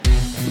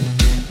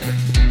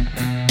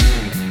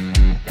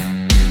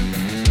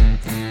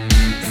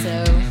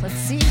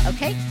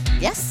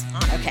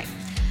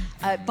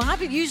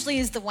Bob usually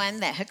is the one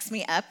that hooks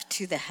me up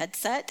to the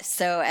headset.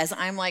 So as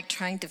I'm like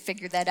trying to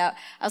figure that out,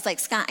 I was like,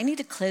 Scott, I need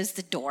to close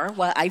the door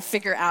while I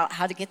figure out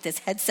how to get this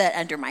headset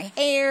under my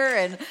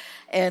hair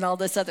and all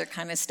this other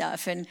kind of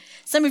stuff. And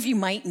some of you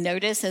might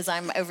notice as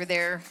I'm over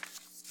there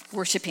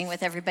worshiping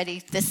with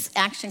everybody, this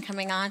action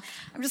coming on.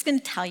 I'm just going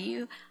to tell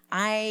you,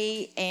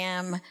 I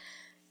am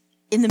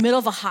in the middle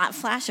of a hot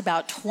flash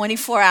about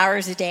 24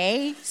 hours a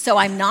day. So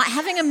I'm not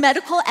having a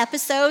medical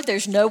episode.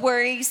 There's no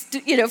worries,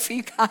 for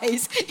you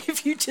guys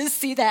if you just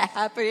see that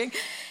happening.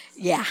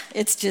 Yeah,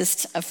 it's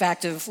just a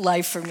fact of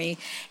life for me.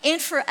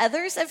 And for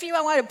others of you,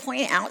 I want to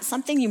point out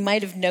something you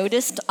might have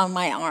noticed on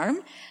my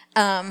arm.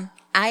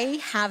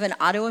 I have an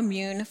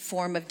autoimmune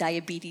form of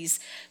diabetes,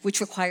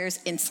 which requires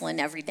insulin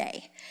every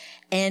day.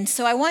 And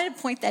so I wanted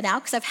to point that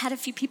out because I've had a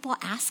few people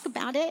ask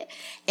about it.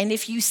 And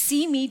if you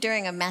see me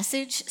during a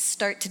message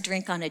start to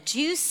drink on a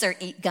juice or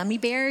eat gummy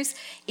bears,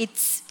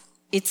 it's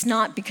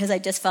not because I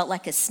just felt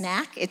like a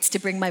snack. It's to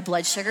bring my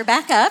blood sugar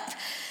back up,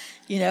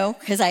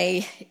 because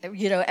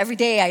every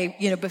day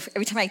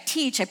every time I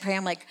teach, I pray,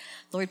 I'm like,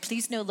 Lord,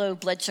 please no low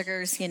blood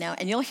sugars,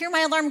 and you'll hear my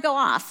alarm go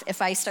off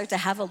if I start to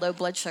have a low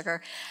blood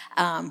sugar,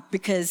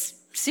 because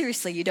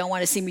seriously, you don't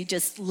want to see me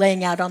just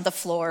laying out on the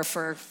floor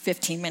for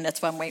 15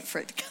 minutes while I'm waiting for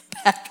it to come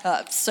back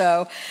up.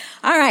 So,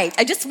 all right,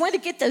 I just want to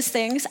get those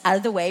things out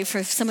of the way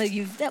for some of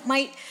you that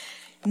might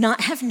not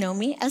have known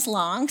me as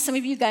long. Some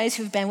of you guys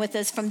who've been with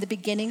us from the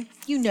beginning,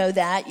 you know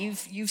that.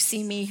 You've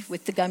seen me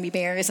with the gummy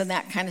bears and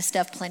that kind of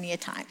stuff plenty of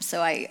times, so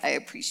I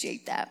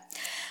appreciate that.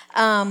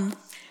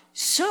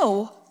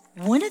 So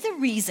one of the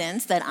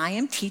reasons that I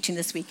am teaching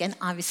this weekend,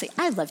 obviously,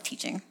 I love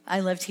teaching.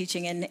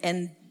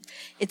 And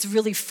it's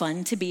really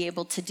fun to be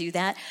able to do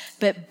that.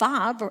 But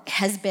Bob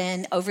has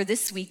been over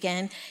this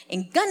weekend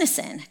in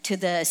Gunnison to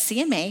the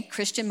CMA,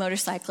 Christian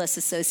Motorcyclists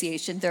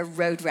Association, their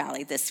road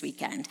rally this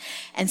weekend.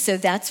 And so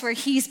that's where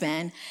he's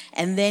been.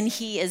 And then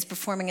he is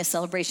performing a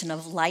celebration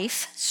of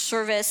life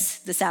service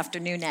this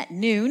afternoon at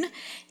noon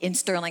in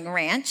Sterling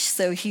Ranch.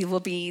 So he will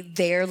be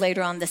there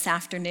later on this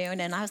afternoon.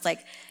 And I was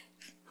like,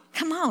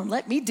 come on,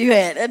 let me do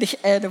it.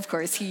 And of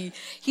course,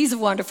 he's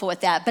wonderful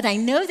with that. But I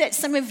know that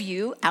some of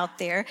you out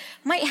there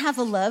might have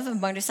a love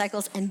of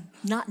motorcycles and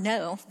not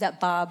know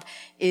that Bob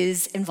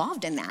is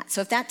involved in that.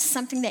 So if that's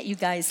something that you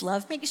guys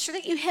love, make sure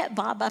that you hit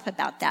Bob up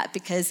about that,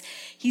 because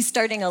he's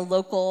starting a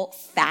local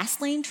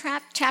fast lane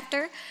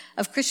chapter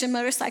of Christian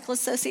Motorcycle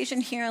Association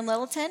here in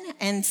Littleton.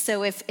 And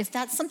so if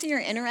that's something you're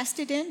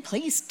interested in,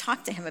 please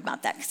talk to him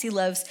about that, because he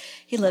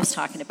loves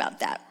talking about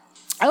that.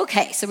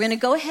 Okay, so we're going to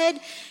go ahead,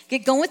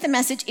 get going with the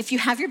message. If you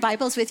have your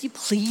Bibles with you,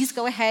 please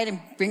go ahead and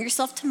bring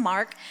yourself to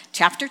Mark.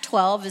 Chapter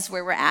 12 is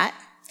where we're at.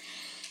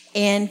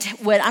 And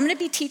what I'm going to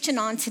be teaching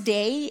on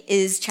today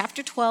is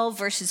chapter 12,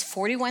 verses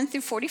 41 through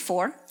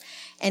 44.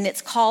 And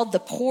it's called the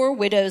Poor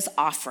Widow's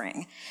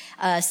Offering.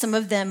 Some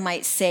of them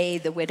might say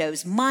the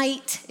widow's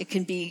mite. It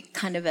can be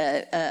kind of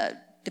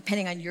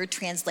depending on your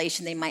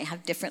translation, they might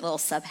have different little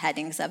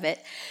subheadings of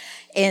it.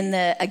 And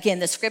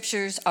the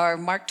scriptures are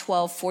Mark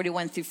 12,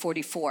 41 through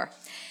 44.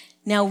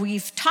 Now,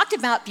 I've talked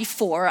about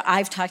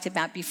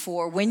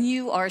before, when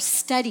you are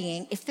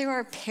studying, if there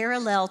are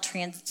parallel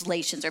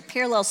translations or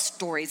parallel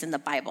stories in the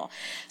Bible.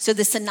 So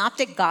the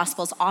synoptic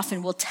gospels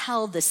often will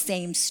tell the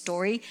same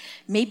story,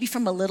 maybe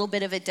from a little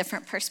bit of a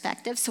different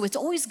perspective. So it's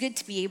always good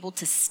to be able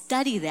to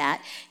study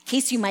that in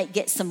case you might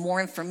get some more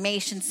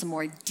information, some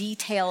more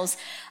details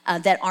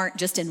that aren't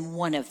just in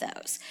one of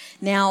those.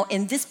 Now,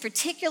 in this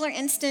particular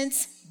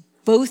instance,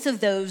 both of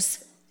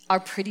those are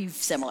pretty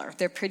similar.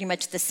 They're pretty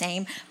much the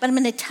same, but I'm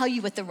going to tell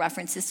you what the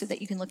reference is so that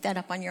you can look that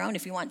up on your own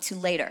if you want to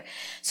later.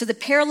 So the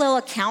parallel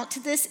account to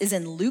this is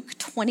in Luke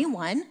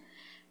 21,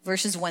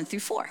 verses 1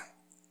 through 4.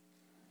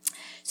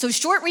 So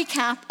short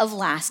recap of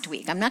last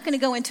week. I'm not going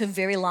to go into a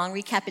very long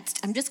recap.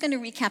 I'm just going to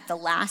recap the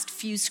last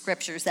few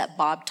scriptures that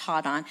Bob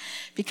taught on,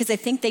 because I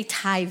think they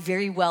tie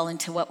very well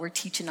into what we're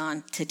teaching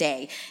on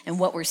today and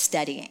what we're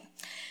studying.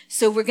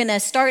 So we're going to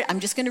start,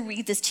 I'm just going to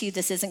read this to you.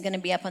 This isn't going to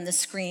be up on the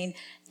screen.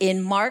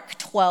 In Mark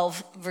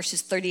 12,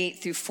 verses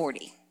 38 through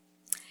 40.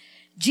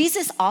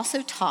 Jesus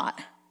also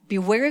taught,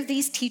 "Beware of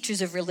these teachers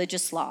of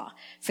religious law,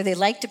 for they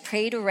like to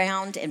parade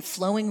around in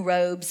flowing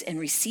robes and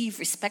receive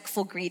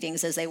respectful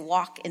greetings as they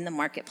walk in the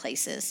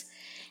marketplaces,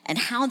 and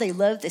how they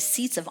love the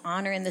seats of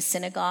honor in the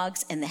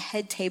synagogues and the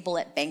head table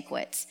at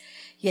banquets.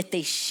 Yet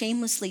they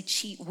shamelessly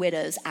cheat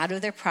widows out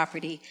of their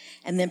property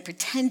and then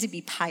pretend to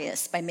be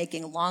pious by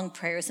making long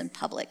prayers in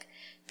public.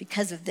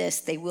 Because of this,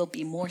 they will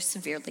be more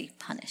severely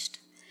punished."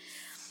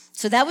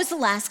 So that was the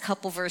last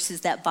couple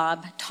verses that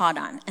Bob taught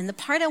on. And the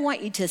part I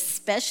want you to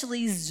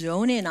especially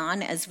zone in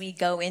on as we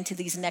go into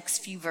these next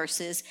few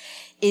verses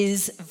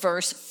is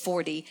verse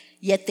 40.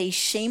 Yet they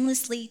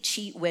shamelessly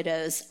cheat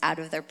widows out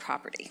of their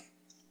property.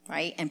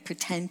 Right? And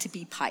pretend to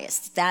be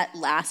pious. That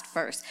last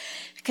verse.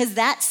 Because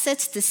that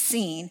sets the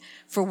scene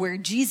for where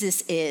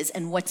Jesus is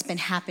and what's been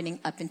happening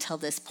up until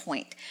this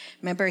point.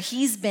 Remember,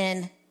 he's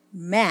been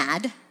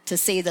mad, to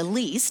say the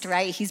least,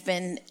 right? He's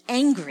been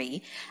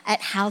angry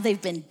at how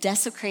they've been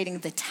desecrating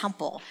the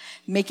temple,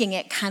 making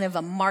it kind of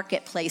a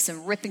marketplace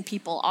and ripping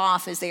people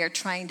off as they are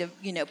trying to,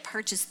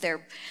 purchase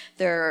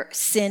their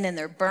sin and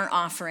their burnt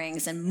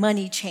offerings and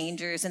money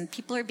changers, and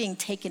people are being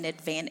taken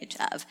advantage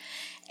of.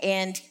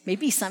 And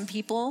maybe some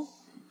people,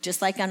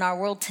 just like in our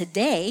world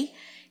today,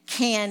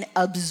 can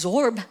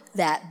absorb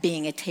that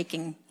being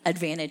taken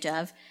advantage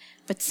of,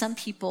 but some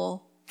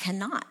people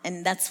cannot.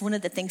 And that's one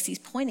of the things he's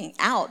pointing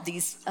out,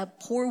 these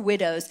poor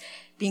widows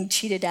being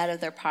cheated out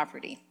of their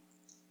property.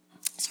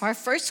 So our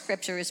first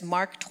scripture is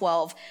Mark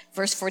 12,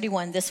 verse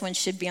 41. This one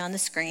should be on the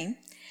screen.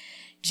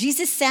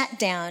 Jesus sat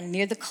down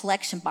near the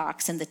collection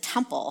box in the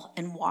temple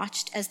and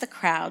watched as the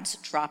crowds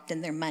dropped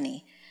in their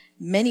money.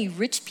 Many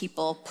rich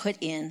people put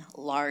in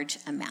large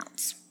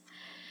amounts.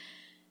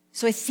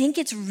 So I think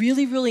it's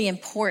really, really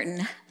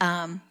important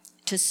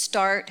to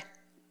start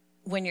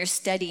when you're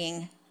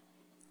studying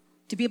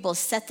to be able to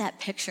set that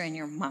picture in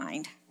your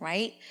mind,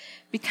 right?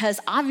 Because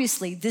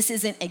obviously this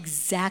isn't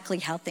exactly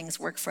how things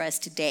work for us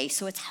today.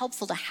 So it's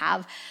helpful to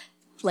have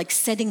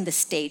setting the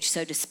stage,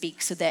 so to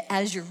speak, so that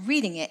as you're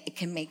reading it, it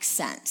can make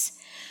sense.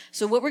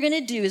 So what we're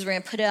going to do is we're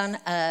going to put on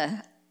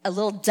a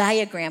little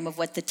diagram of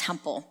what the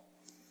temple.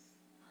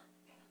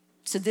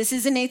 So this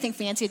isn't anything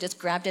fancy. I just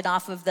grabbed it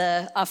off of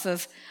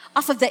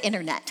the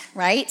internet,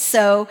 right?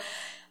 So,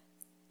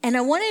 and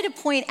I wanted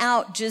to point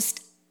out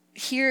just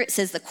here it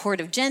says the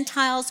court of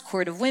Gentiles,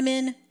 court of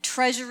women,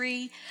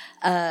 treasury,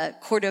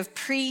 court of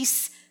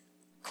priests,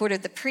 court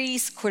of the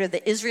priests, court of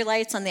the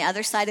Israelites on the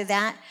other side of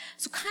that.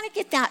 So kind of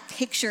get that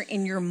picture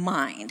in your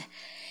mind.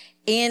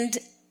 And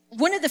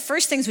one of the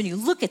first things when you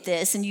look at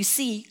this and you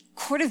see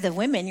court of the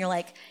women, you're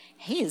like,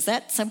 hey, is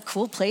that some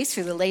cool place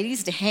for the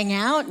ladies to hang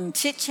out and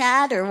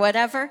chit-chat or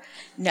whatever?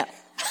 No.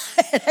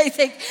 I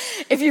think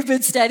if you've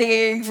been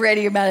studying for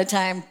any amount of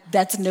time,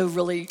 that's no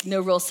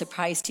real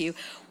surprise to you.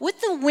 What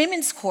the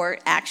women's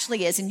court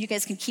actually is, and you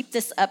guys can keep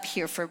this up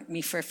here for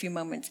me for a few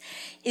moments,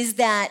 is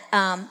that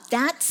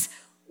that's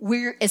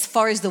where as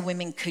far as the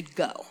women could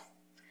go.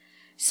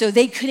 So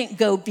they couldn't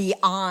go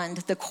beyond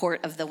the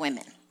court of the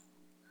women.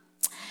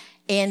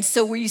 And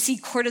so where you see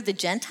court of the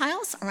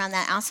Gentiles around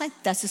that outside,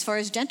 that's as far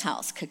as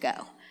Gentiles could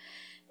go.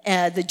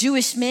 The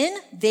Jewish men,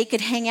 they could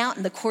hang out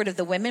in the court of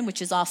the women,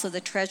 which is also the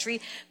treasury,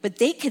 but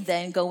they could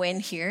then go in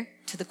here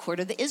to the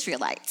court of the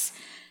Israelites.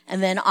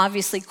 And then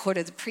obviously court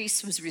of the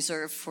priests was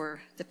reserved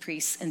for the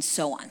priests and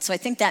so on. So I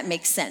think that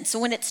makes sense. So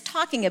when it's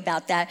talking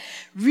about that,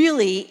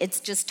 really it's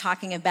just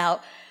talking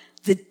about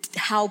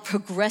how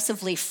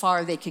progressively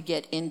far they could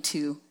get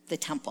into the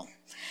temple.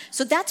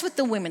 So that's what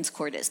the women's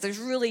court is. There's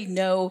really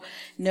no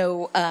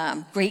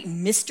great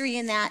mystery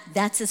in that.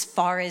 That's as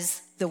far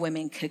as the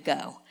women could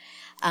go.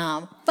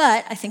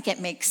 But I think it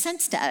makes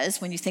sense to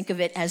us when you think of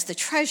it as the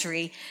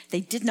treasury.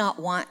 They did not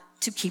want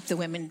to keep the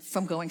women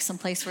from going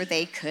someplace where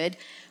they could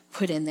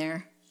put in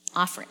their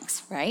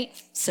offerings, right?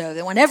 So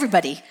they want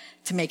everybody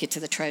to make it to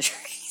the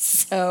treasury.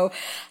 So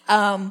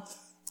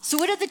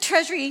what did the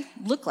treasury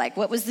look like?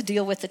 What was the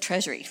deal with the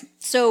treasury?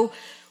 So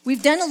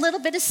we've done a little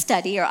bit of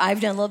study, or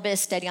I've done a little bit of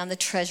study on the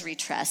treasury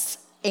trusts,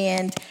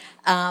 and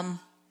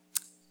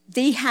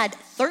they had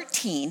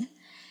 13.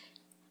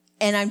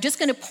 And I'm just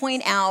going to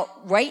point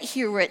out right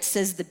here where it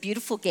says the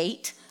beautiful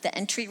gate, the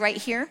entry right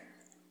here.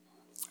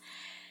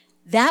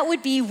 That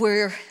would be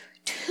where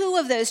 2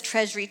 of those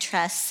treasury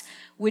trusts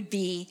would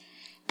be,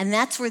 and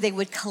that's where they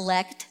would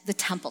collect the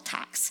temple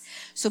tax.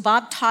 So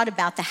Bob taught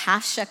about the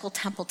half shekel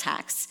temple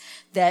tax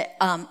that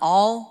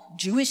all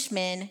Jewish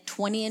men,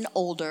 20 and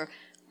older,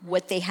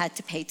 what they had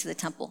to pay to the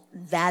temple.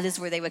 That is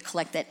where they would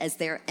collect it as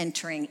they're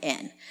entering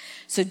in.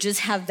 So just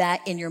have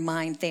that in your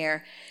mind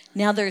there.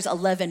 Now there's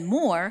 11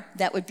 more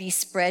that would be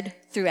spread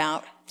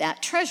throughout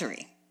that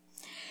treasury.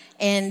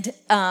 And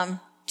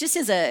just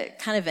as a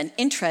kind of an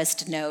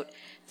interest note,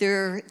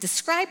 they're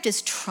described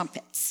as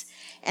trumpets.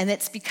 And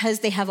it's because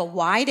they have a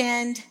wide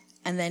end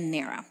and then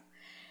narrow.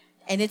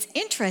 And it's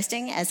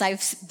interesting, as I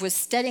was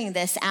studying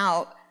this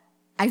out,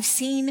 I've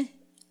seen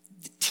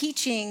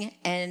teaching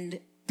and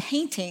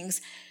paintings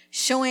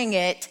showing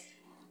it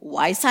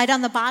wide side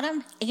on the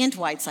bottom and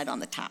wide side on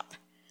the top.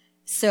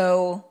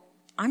 So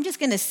I'm just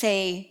going to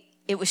say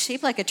it was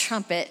shaped like a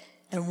trumpet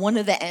and one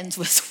of the ends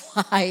was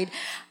wide.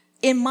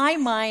 In my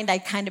mind, I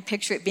kind of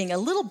picture it being a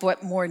little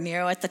bit more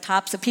narrow at the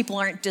top so people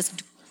aren't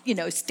just,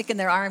 sticking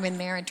their arm in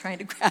there and trying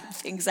to grab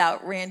things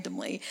out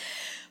randomly.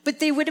 But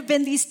they would have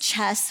been these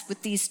chests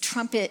with these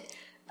trumpet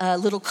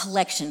little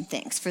collection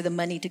things for the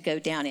money to go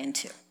down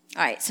into.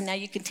 All right, so now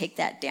you can take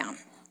that down.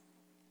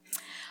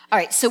 All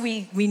right, so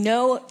we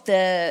know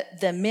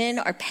the men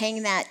are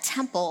paying that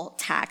temple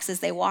tax as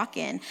they walk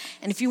in.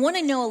 And if you want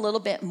to know a little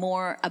bit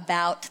more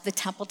about the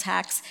temple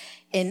tax,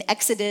 in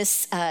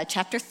Exodus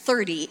chapter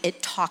 30,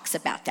 it talks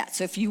about that.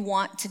 So if you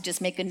want to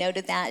just make a note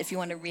of that, if you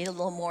want to read a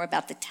little more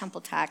about the temple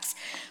tax,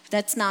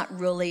 that's not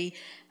really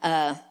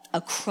a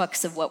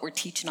crux of what we're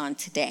teaching on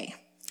today.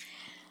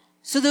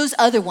 So those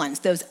other ones,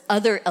 those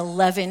other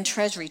 11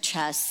 treasury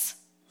chests,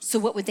 so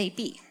what would they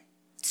be?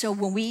 So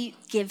when we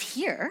give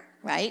here,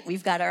 right,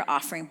 we've got our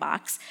offering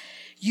box.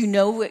 You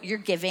know what you're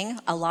giving.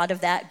 A lot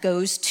of that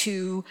goes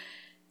to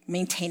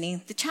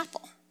maintaining the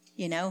chapel,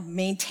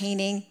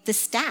 maintaining the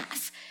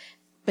staff.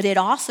 But it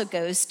also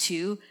goes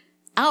to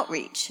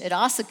outreach. It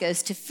also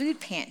goes to food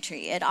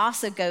pantry. It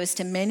also goes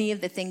to many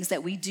of the things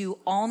that we do,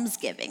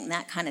 almsgiving,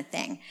 that kind of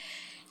thing.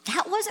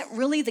 That wasn't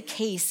really the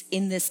case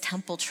in this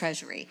temple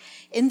treasury.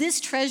 In this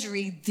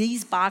treasury,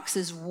 these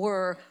boxes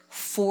were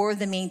for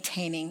the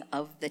maintaining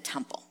of the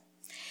temple.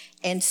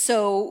 And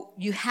so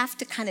you have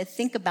to kind of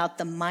think about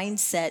the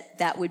mindset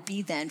that would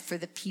be then for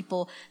the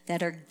people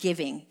that are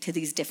giving to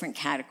these different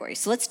categories.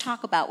 So let's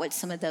talk about what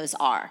some of those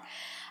are.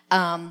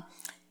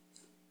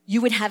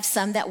 You would have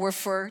some that were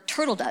for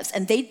turtle doves,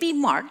 and they'd be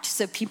marked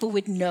so people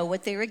would know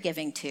what they were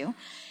giving to.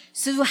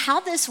 So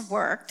how this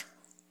worked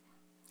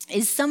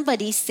is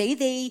somebody, say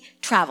they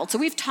traveled. So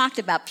we've talked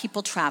about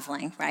people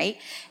traveling, right?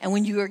 And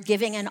when you are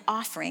giving an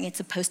offering, it's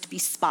supposed to be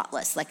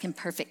spotless, like in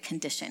perfect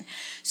condition.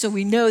 So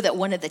we know that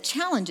one of the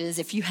challenges,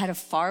 if you had a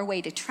far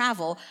way to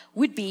travel,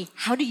 would be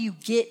how do you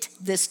get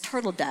this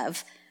turtle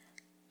dove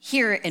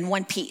here in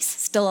one piece,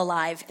 still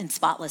alive in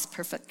spotless,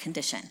 perfect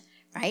condition,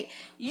 right?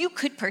 You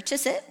could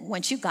purchase it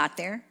once you got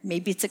there.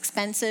 Maybe it's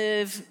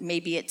expensive,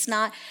 maybe it's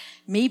not.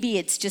 Maybe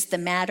it's just a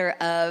matter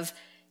of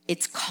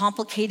it's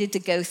complicated to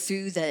go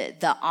through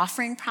the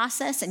offering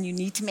process, and you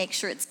need to make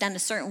sure it's done a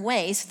certain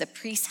way, so the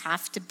priests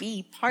have to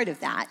be part of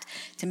that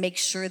to make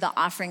sure the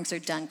offerings are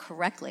done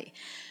correctly.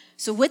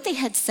 So what they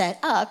had set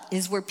up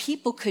is where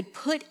people could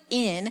put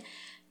in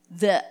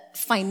the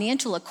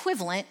financial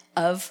equivalent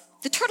of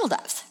the turtle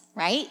doves,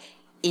 right,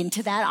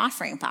 into that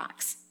offering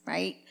box,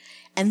 right?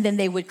 And then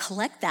they would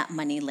collect that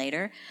money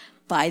later,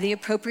 buy the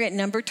appropriate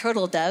number of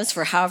turtle doves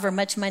for however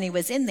much money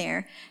was in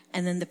there,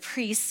 and then the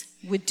priests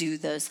would do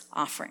those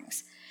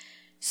offerings.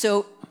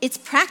 So it's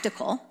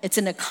practical. It's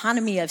an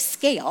economy of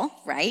scale,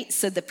 right?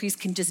 So the priest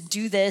can just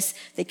do this.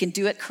 They can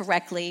do it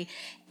correctly.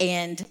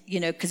 And,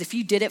 because if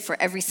you did it for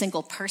every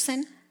single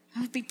person,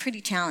 that would be pretty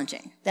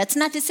challenging. That's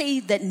not to say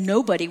that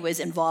nobody was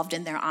involved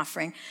in their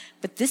offering,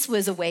 but this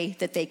was a way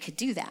that they could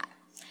do that.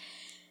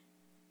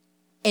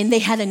 And they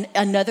had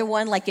another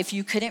one, like if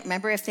you couldn't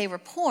remember if they were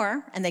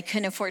poor and they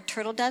couldn't afford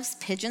turtle doves,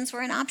 pigeons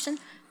were an option.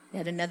 They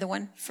had another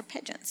one for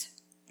pigeons,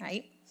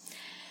 right?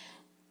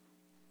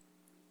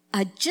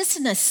 Just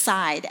an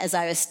aside, as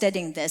I was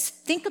studying this,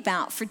 think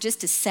about for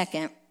just a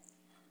second,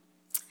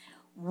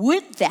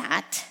 would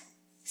that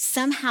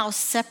somehow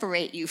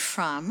separate you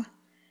from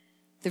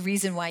the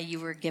reason why you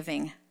were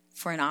giving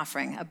for an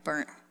offering, a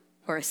burnt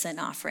or a sin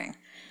offering?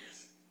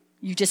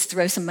 You just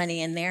throw some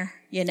money in there,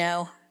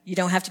 You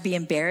don't have to be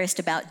embarrassed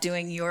about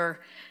doing your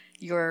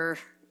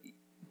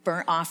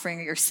burnt offering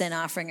or your sin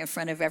offering in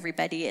front of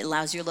everybody. It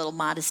allows you a little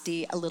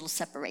modesty, a little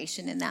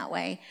separation in that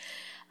way.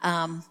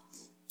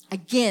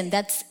 Again,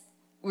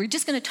 we're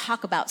just going to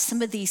talk about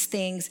some of these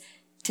things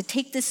to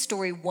take this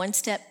story one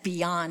step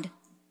beyond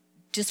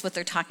just what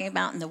they're talking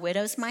about in the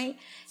widow's mite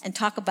and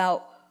talk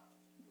about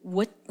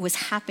what was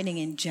happening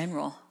in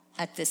general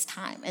at this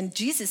time. And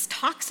Jesus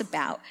talks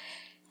about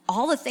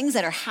all the things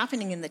that are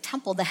happening in the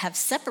temple that have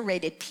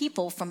separated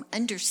people from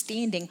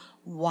understanding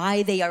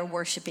why they are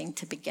worshiping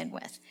to begin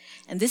with.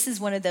 And this is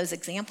one of those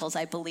examples,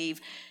 I believe,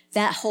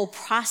 that whole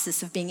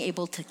process of being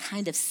able to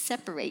kind of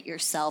separate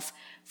yourself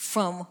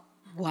from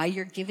why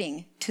you're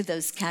giving to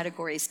those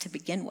categories to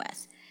begin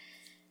with.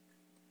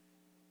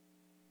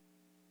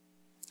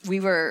 We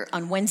were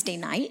on Wednesday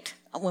night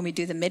when we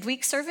do the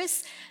midweek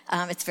service.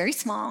 It's very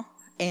small.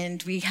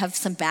 And we have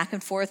some back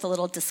and forth, a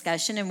little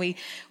discussion, and we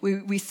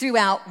threw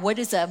out what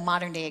is a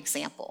modern day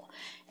example.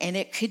 And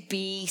it could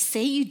be,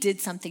 say you did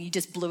something, you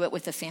just blew it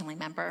with a family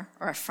member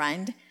or a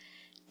friend,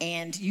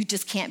 and you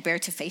just can't bear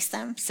to face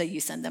them, so you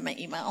send them an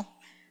email.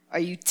 Or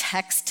you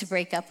text to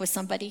break up with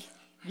somebody,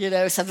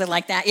 something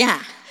like that.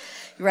 Yeah,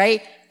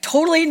 right?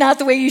 Totally not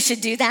the way you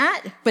should do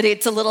that, but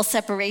it's a little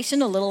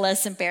separation, a little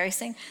less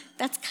embarrassing.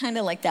 That's kind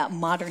of like that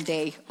modern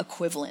day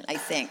equivalent, I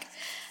think.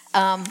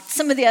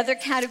 Some of the other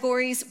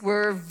categories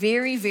were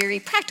very, very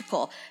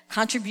practical.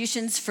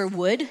 Contributions for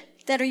wood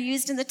that are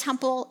used in the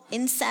temple,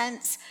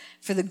 incense,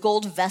 for the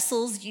gold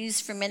vessels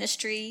used for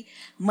ministry,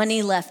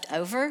 money left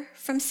over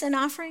from sin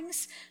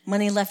offerings,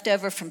 money left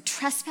over from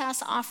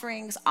trespass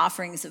offerings,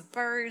 offerings of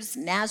birds,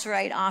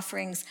 Nazirite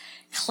offerings,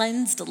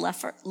 cleansed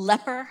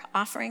leper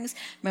offerings.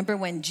 Remember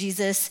when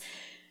Jesus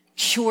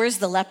cures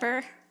the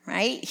leper,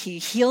 right? He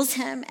heals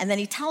him, and then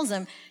he tells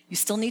him, you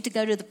still need to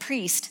go to the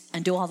priest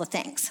and do all the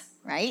things.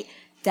 Right?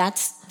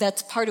 That's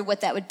part of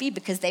what that would be,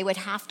 because they would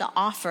have to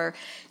offer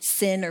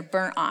sin or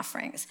burnt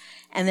offerings.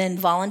 And then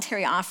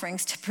voluntary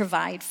offerings to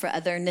provide for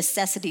other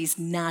necessities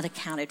not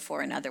accounted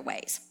for in other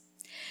ways.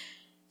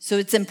 So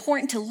it's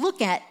important to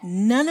look at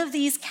none of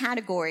these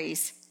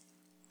categories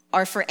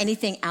are for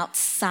anything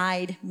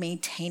outside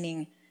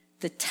maintaining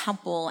the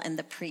temple and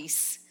the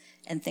priests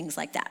and things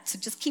like that. So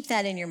just keep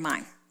that in your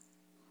mind.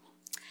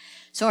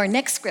 So our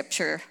next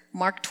scripture,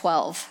 Mark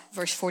 12,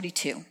 verse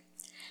 42.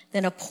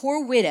 Then a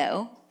poor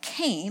widow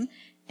came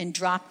and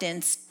dropped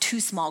in 2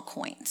 small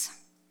coins.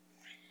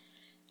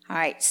 All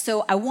right,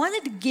 so I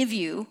wanted to give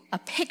you a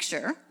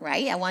picture,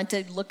 right? I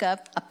wanted to look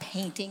up a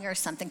painting or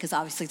something because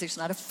obviously there's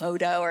not a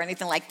photo or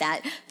anything like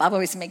that. Bob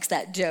always makes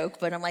that joke,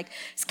 but I'm like,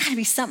 it's got to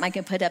be something I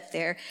can put up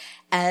there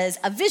as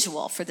a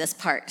visual for this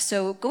part.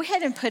 So go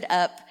ahead and put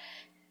up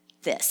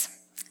this.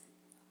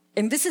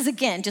 And this is,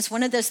 again, just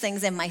one of those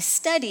things in my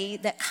study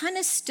that kind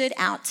of stood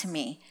out to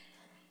me.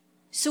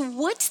 So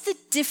what's the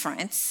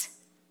difference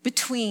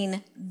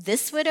between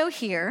this widow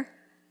here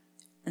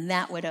and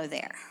that widow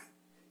there?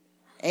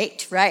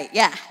 8, right,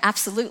 yeah,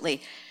 absolutely.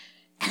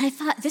 And I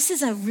thought this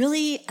is a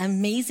really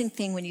amazing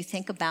thing when you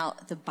think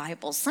about the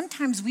Bible.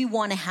 Sometimes we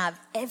want to have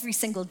every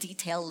single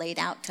detail laid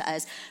out to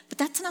us, but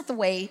that's not the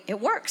way it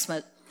works.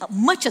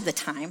 Much of the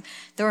time,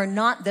 there are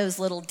not those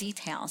little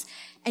details.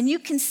 And you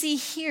can see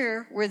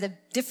here where the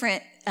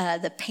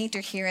painter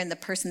here and the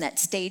person that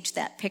staged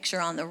that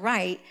picture on the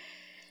right,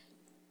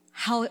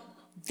 how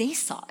they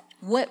saw it,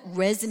 what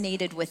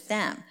resonated with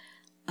them.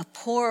 A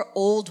poor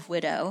old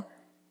widow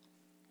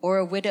or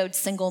a widowed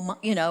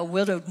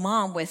widowed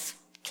mom with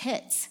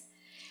kids.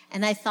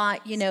 And I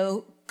thought,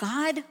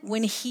 God,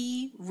 when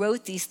he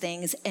wrote these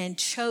things and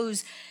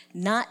chose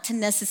not to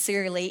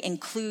necessarily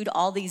include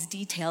all these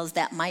details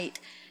that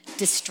might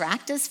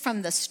distract us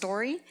from the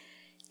story,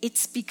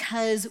 it's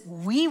because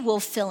we will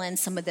fill in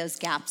some of those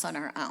gaps on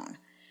our own,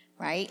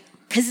 right?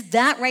 Because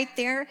that right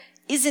there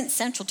isn't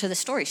central to the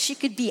story. She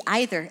could be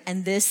either,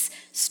 and this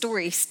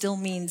story still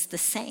means the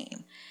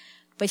same.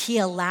 But he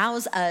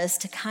allows us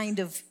to kind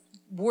of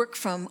work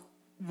from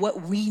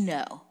what we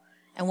know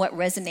and what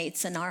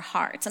resonates in our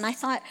hearts. And I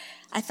thought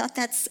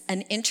that's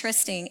an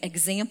interesting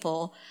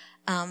example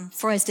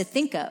for us to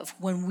think of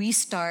when we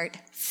start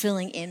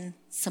filling in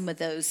some of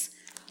those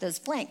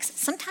blanks,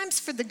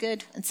 sometimes for the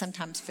good and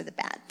sometimes for the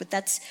bad. But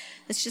that's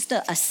just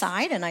a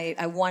aside, and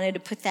I wanted to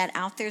put that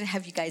out there to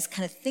have you guys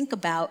kind of think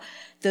about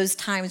those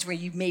times where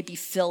you maybe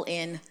fill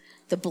in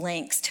the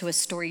blanks to a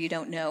story you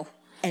don't know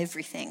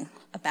everything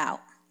about.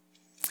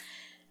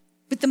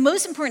 But the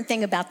most important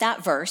thing about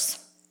that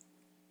verse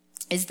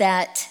is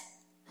that,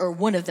 or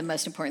one of the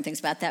most important things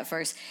about that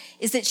verse,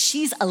 is that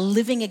she's a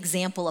living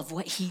example of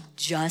what he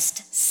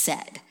just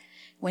said.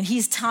 When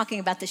he's talking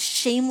about the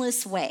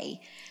shameless way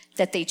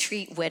that they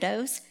treat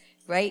widows,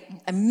 right?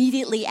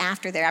 Immediately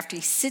after he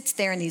sits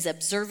there and he's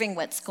observing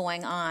what's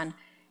going on,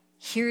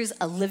 here's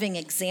a living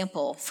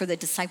example for the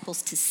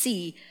disciples to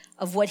see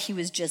of what he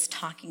was just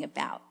talking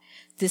about.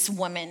 This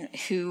woman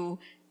who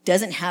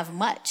doesn't have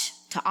much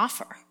to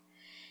offer.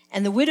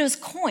 And the widow's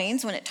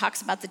coins, when it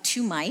talks about the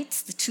 2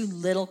 mites, the 2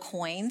 little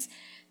coins,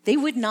 they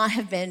would not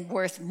have been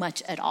worth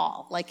much at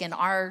all. Like in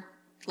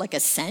like a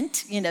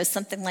cent,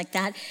 something like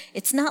that.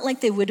 It's not like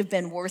they would have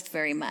been worth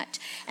very much.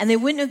 And they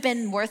wouldn't have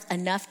been worth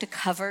enough to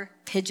cover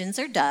pigeons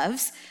or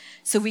doves.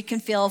 So we can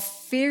feel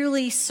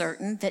fairly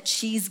certain that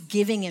she's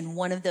giving in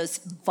one of those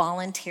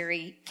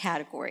voluntary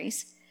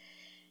categories.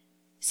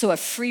 So a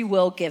free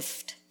will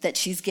gift that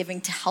she's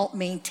giving to help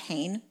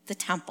maintain the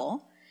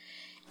temple.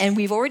 And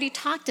we've already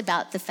talked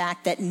about the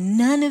fact that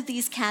none of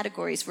these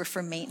categories were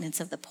for maintenance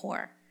of the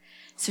poor.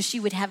 So she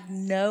would have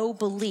no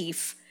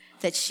belief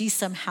that she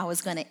somehow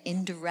is going to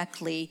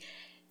indirectly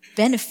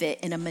benefit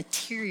in a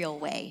material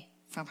way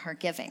from her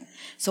giving.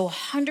 So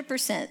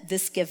 100%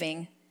 this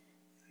giving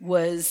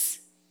was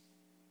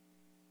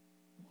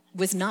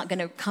not going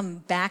to come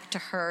back to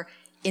her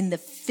in the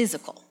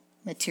physical,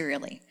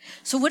 materially.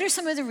 So what are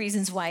some of the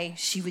reasons why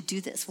she would do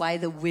this, why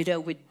the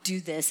widow would do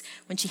this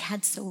when she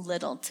had so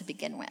little to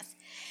begin with?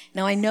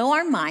 Now, I know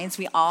our minds,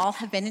 we all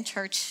have been in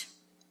church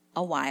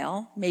a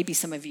while. Maybe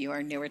some of you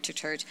are newer to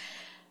church.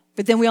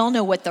 But then we all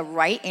know what the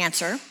right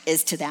answer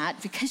is to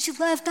that, because she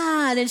loved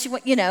God and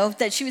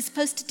that she was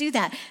supposed to do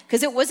that,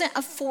 because it wasn't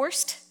a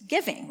forced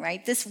giving,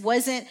 right? This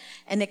wasn't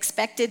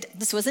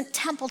this wasn't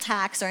temple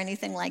tax or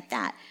anything like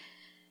that.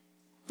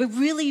 But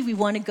really, we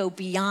want to go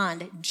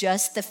beyond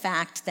just the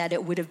fact that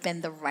it would have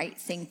been the right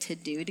thing to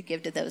do to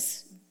give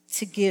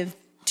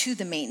to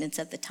the maintenance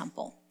of the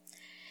temple.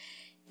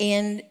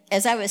 And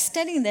as I was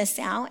studying this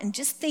out and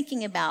just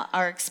thinking about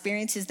our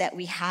experiences that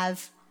we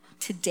have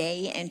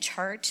today in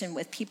church and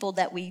with people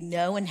that we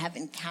know and have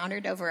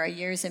encountered over our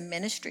years in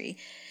ministry,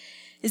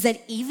 is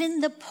that even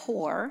the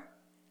poor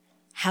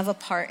have a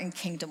part in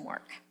kingdom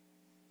work.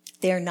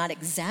 They are not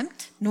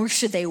exempt, nor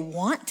should they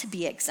want to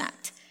be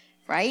exempt,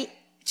 right?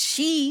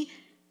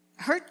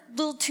 Her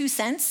little 2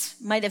 cents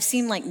might have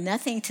seemed like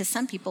nothing to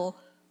some people,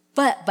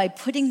 but by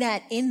putting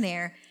that in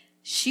there,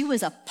 she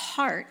was a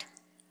part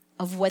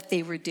of what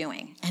they were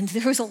doing. And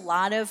there was a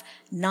lot of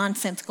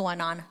nonsense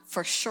going on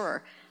for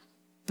sure.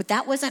 But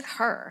that wasn't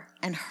her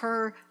and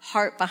her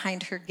heart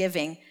behind her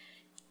giving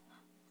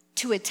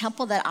to a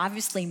temple that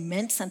obviously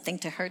meant something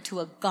to her, to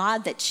a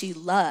God that she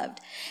loved.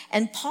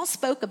 And Paul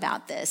spoke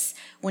about this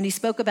when he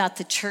spoke about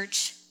the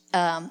church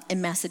in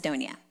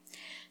Macedonia.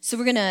 So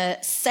we're going to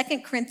 2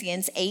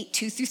 Corinthians 8,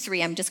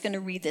 2-3. I'm just going to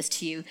read this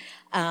to you.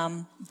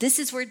 This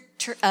is where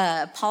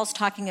Paul's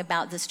talking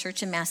about this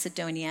church in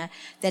Macedonia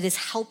that is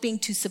helping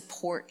to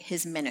support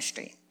his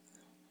ministry.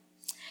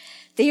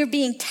 They are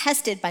being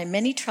tested by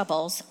many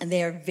troubles, and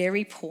they are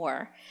very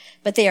poor,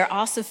 but they are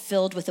also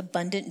filled with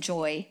abundant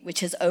joy, which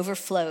has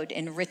overflowed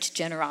in rich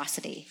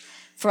generosity.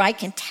 For I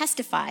can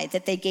testify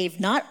that they gave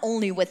not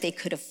only what they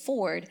could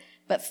afford,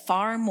 but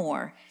far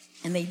more,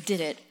 and they did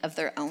it of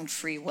their own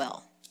free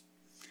will.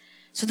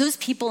 So those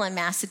people in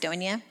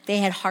Macedonia, they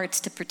had hearts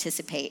to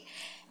participate,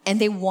 and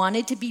they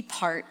wanted to be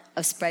part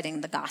of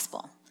spreading the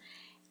gospel.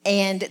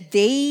 And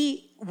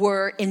they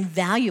were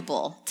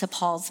invaluable to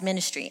Paul's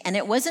ministry. And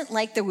it wasn't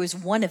like there was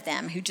one of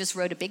them who just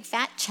wrote a big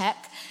fat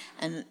check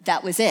and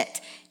that was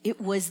it.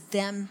 It was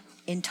them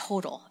in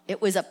total.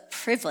 It was a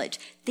privilege.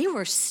 They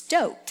were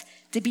stoked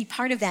to be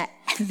part of that.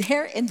 And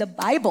they're in the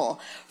Bible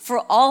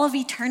for all of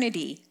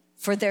eternity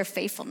for their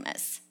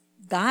faithfulness.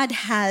 God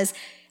has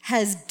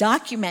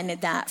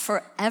documented that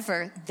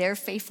forever, their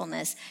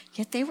faithfulness,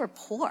 yet they were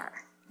poor.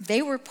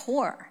 They were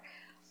poor.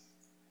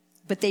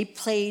 But they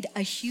played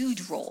a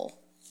huge role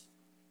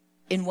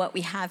in what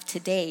we have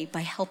today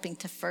by helping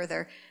to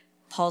further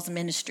Paul's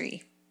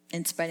ministry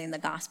in spreading the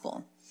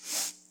gospel.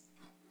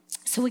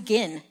 So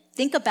again,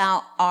 think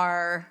about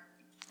our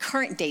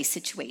current day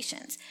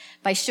situations.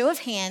 By show of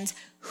hands,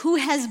 who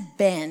has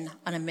been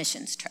on a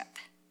missions trip?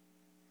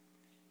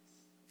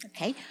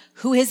 Okay,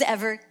 who has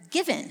ever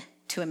given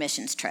to a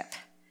missions trip?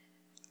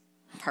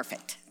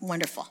 Perfect,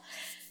 wonderful.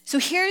 So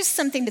here's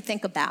something to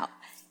think about.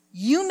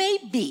 You may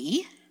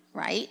be,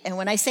 right? And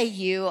when I say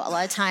you, a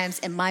lot of times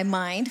in my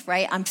mind,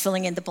 right, I'm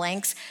filling in the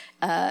blanks.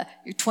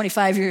 You're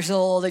 25 years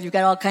old and you've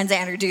got all kinds of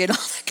energy and all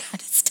that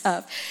kind of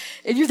stuff.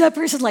 And you're that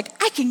person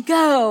like, I can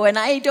go and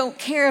I don't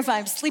care if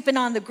I'm sleeping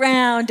on the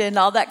ground and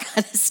all that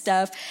kind of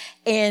stuff.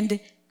 And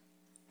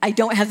I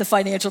don't have the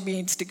financial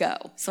means to go.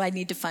 So I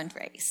need to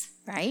fundraise,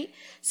 right?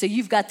 So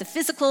you've got the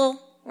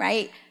physical,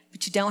 right?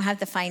 But you don't have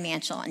the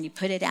financial, and you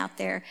put it out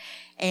there.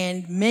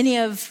 And many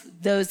of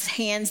those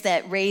hands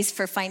that raised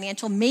for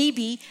financial,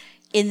 maybe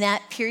in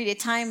that period of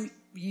time,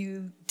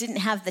 you didn't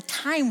have the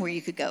time where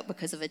you could go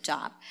because of a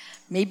job.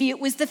 Maybe it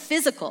was the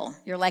physical.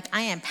 You're like,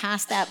 I am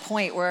past that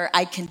point where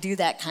I can do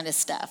that kind of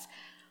stuff.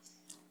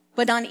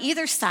 But on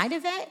either side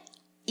of it,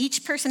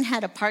 each person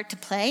had a part to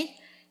play,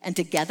 and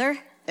together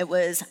it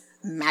was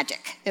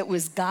magic. It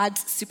was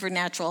God's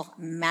supernatural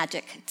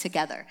magic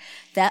together.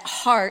 That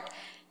heart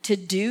to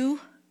do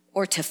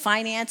or to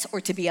finance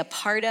or to be a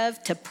part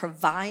of, to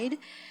provide,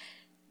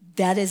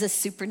 that is a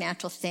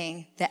supernatural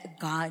thing that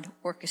God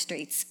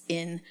orchestrates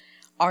in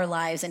our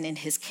lives and in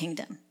his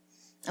kingdom.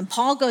 And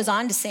Paul goes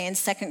on to say in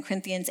 2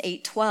 Corinthians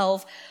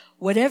 8:12,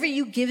 whatever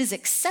you give is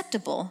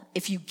acceptable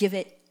if you give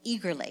it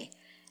eagerly,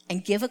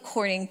 and give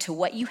according to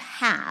what you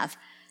have,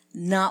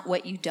 not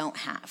what you don't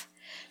have.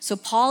 So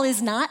Paul is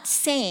not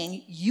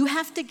saying you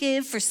have to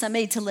give for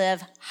somebody to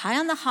live high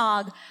on the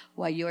hog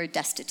while you are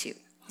destitute.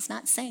 He's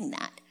not saying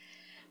that.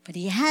 But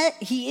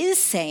he is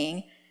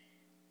saying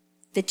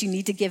that you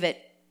need to give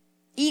it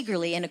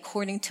eagerly and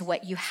according to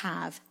what you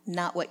have,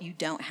 not what you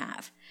don't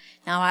have.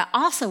 Now, I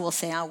also will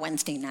say on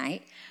Wednesday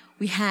night,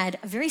 we had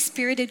a very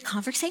spirited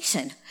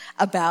conversation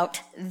about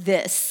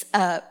this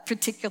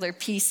particular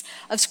piece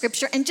of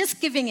scripture and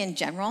just giving in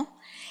general.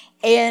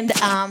 And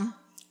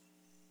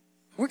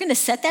we're going to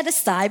set that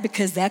aside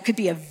because that could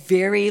be a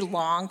very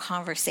long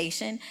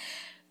conversation.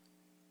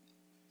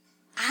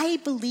 I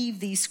believe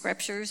these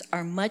scriptures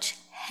are much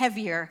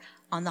heavier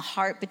on the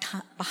heart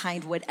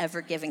behind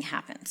whatever giving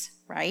happens,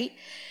 right?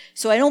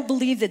 So I don't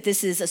believe that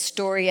this is a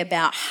story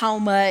about how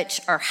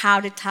much or how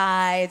to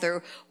tithe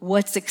or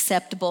what's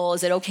acceptable.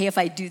 Is it okay if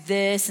I do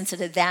this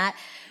instead of that?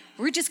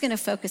 We're just going to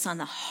focus on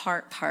the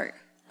heart part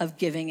of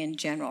giving in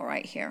general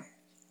right here.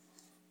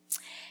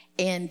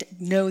 And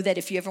know that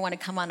if you ever want to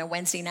come on a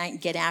Wednesday night and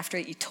get after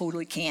it, you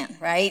totally can,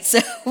 right? So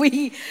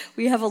we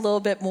have a little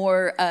bit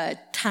more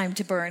time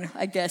to burn,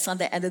 I guess, on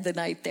the end of the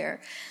night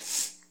there.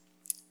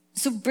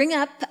 So bring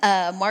up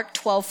Mark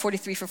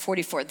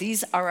 12:43-44.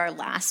 These are our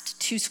last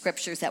two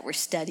scriptures that we're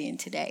studying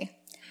today.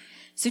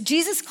 So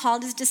Jesus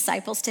called his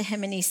disciples to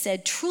him and he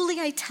said, truly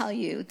I tell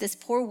you, this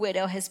poor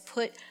widow has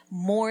put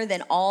more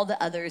than all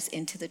the others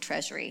into the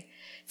treasury.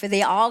 For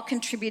they all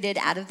contributed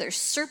out of their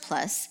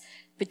surplus,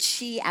 but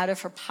she, out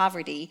of her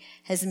poverty,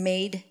 has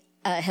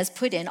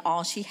put in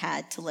all she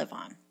had to live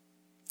on.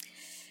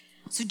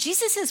 So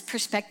Jesus'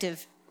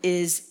 perspective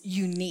is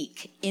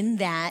unique in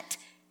that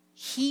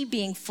he,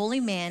 being fully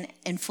man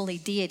and fully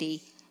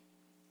deity,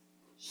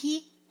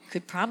 he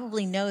could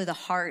probably know the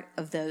heart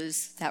of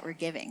those that were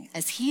giving.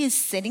 As he is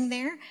sitting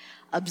there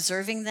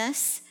observing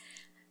this,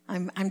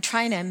 I'm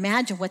trying to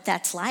imagine what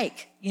that's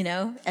like,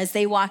 as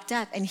they walked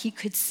up, and he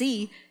could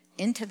see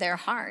into their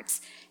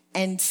hearts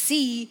and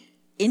see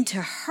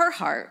into her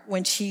heart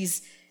when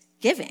she's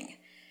giving.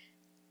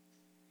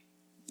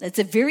 It's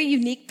a very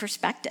unique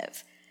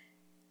perspective.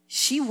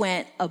 She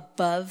went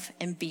above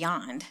and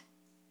beyond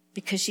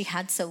because she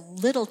had so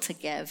little to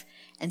give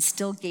and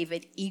still gave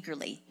it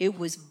eagerly. It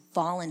was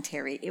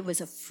voluntary. It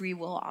was a free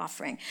will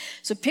offering.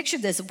 So picture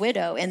this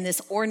widow in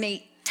this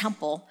ornate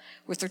temple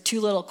with her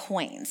two little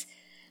coins.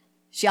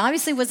 She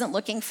obviously wasn't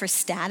looking for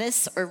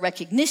status or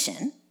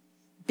recognition,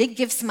 Big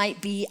gifts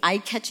might be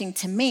eye-catching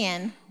to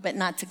man, but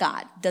not to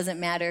God. Doesn't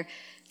matter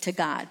to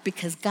God,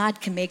 because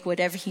God can make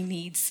whatever he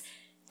needs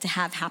to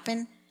have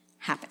happen.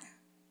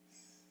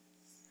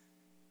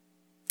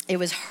 It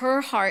was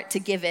her heart to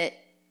give it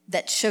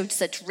that showed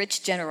such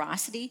rich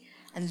generosity,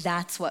 and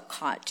that's what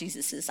caught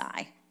Jesus'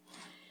 eye.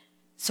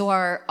 So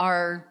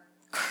our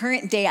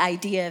current day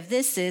idea of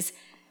this is,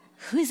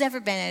 who's ever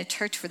been in a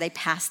church where they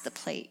pass the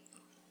plate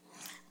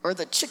or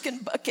the chicken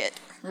bucket,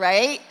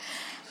 right?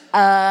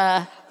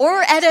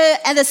 Or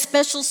at a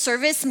special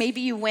service,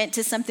 maybe you went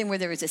to something where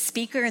there was a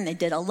speaker and they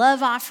did a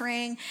love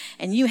offering,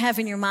 and you have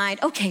in your mind,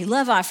 okay,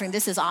 love offering,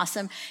 this is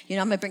awesome. I'm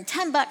going to bring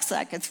 $10 so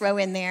I can throw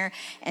in there.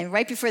 And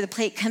right before the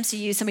plate comes to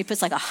you, somebody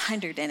puts like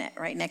 100 in it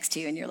right next to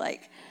you, and you're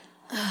like,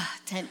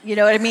 10, you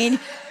know what I mean?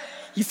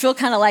 You feel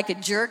kind of like a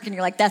jerk, and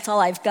you're like, that's all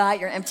I've got.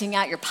 You're emptying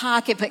out your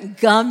pocket, putting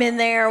gum in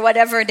there,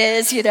 whatever it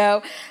is,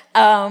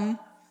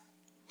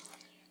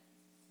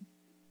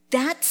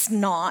 That's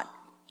not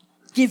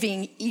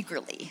giving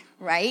eagerly,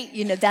 right?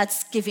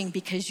 That's giving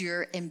because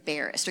you're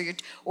embarrassed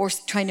or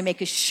trying to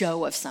make a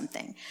show of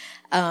something.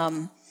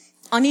 On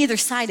either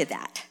side of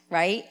that,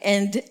 right?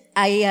 And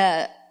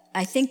I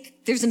think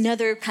there's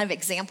another kind of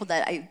example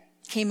that I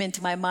came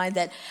into my mind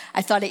that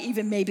I thought I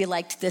even maybe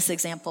liked this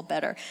example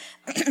better.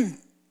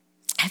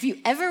 Have you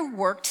ever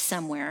worked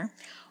somewhere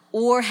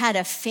or had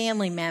a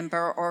family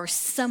member or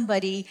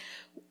somebody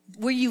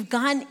where you've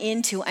gone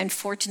into,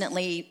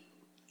 unfortunately,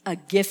 a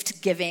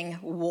gift-giving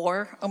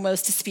war,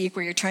 almost to speak,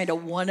 where you're trying to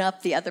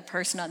one-up the other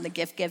person on the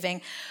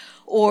gift-giving,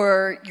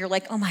 or you're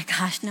like, oh my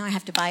gosh, now I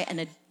have to buy an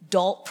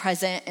adult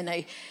present, and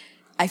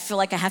I feel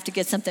like I have to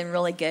get something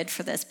really good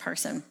for this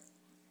person.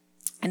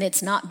 And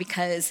it's not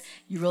because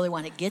you really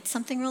want to get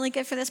something really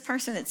good for this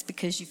person, it's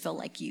because you feel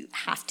like you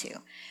have to,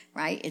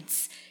 right?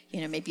 It's,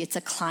 maybe it's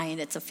a client,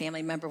 it's a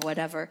family member,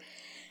 whatever.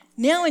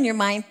 Now in your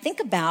mind, think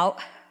about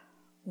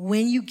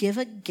when you give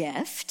a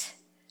gift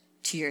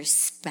to your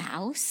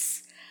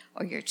spouse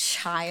or your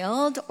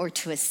child or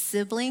to a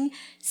sibling,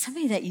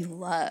 somebody that you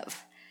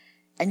love,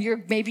 and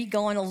you're maybe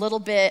going a little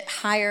bit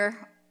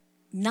higher,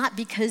 not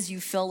because you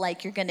feel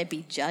like you're going to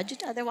be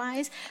judged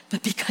otherwise,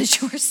 but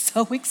because you are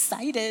so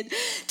excited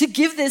to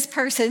give this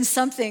person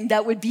something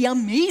that would be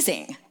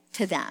amazing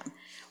to them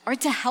or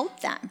to help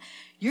them.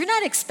 You're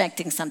not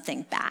expecting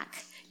something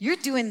back. You're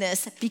doing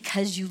this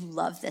because you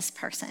love this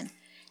person.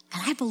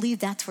 And I believe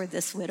that's where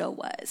this widow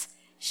was.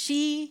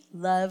 She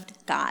loved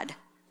God,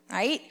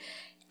 right?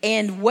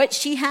 And what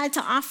she had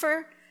to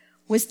offer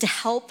was to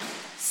help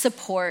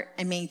support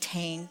and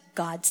maintain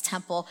God's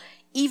temple,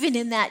 even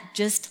in that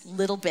just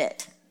little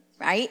bit,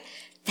 right?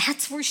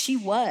 That's where she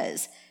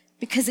was.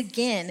 Because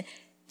again,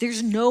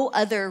 there's no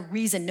other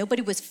reason.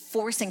 Nobody was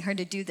forcing her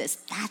to do this.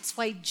 That's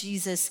why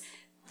Jesus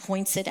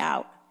points it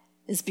out,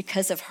 is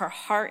because of her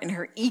heart and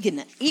her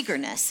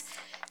eagerness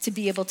to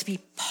be able to be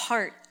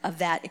part of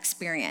that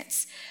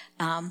experience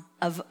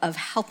of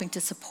helping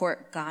to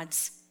support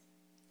God's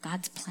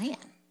plan.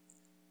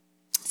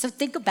 So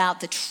think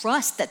about the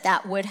trust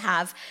that would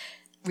have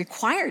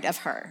required of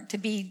her, to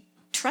be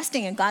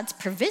trusting in God's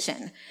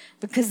provision,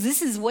 because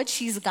this is what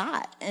she's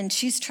got, and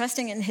she's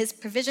trusting in his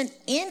provision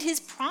and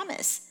his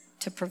promise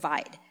to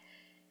provide.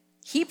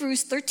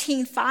 Hebrews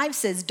 13:5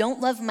 says,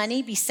 don't love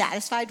money, be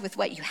satisfied with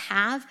what you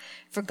have,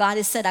 for God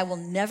has said, I will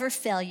never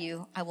fail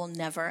you, I will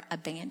never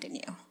abandon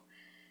you.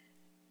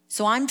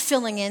 So I'm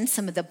filling in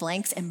some of the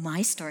blanks in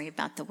my story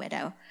about the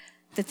widow,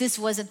 that this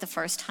wasn't the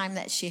first time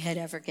that she had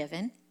ever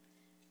given,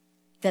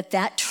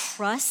 that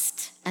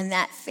trust and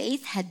that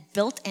faith had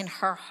built in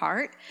her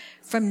heart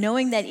from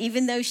knowing that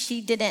even though she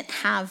didn't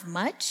have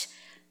much,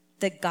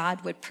 that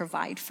God would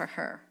provide for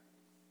her.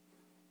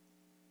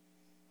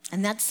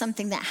 And that's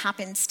something that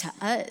happens to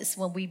us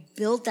when we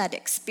build that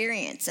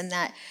experience and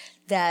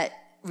that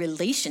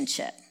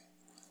relationship.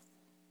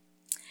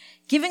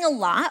 Giving a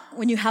lot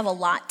when you have a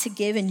lot to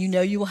give and you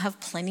know you will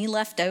have plenty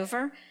left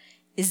over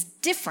is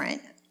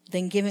different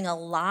than giving a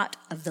lot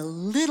of the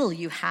little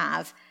you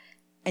have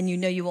and you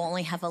know you will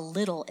only have a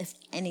little, if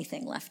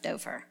anything, left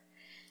over.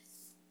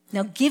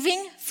 Now, the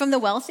giving from the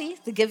wealthy,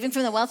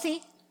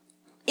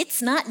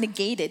 it's not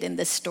negated in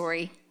this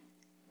story.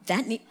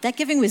 That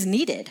giving was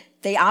needed.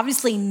 They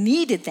obviously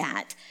needed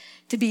that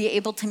to be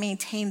able to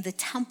maintain the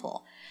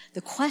temple.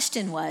 The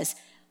question was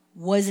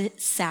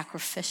it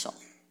sacrificial?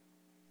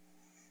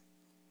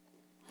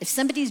 If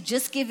somebody's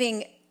just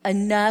giving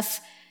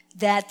enough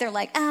that they're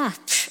like, I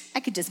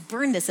could just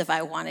burn this if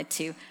I wanted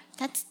to,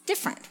 that's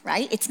different,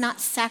 right? It's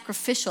not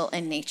sacrificial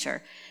in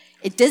nature.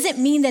 It doesn't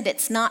mean that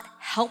it's not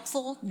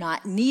helpful,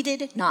 not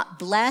needed, not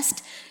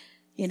blessed.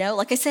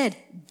 Like I said,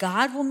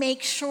 God will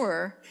make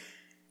sure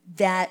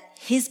that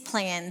his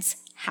plans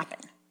happen,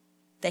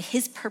 that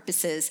his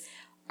purposes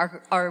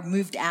are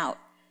moved out.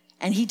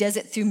 And he does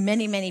it through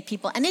many, many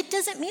people. And it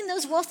doesn't mean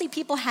those wealthy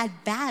people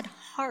had bad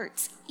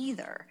hearts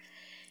either.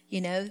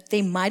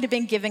 They might have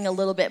been giving a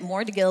little bit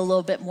more to get a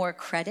little bit more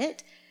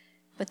credit,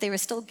 but they were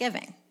still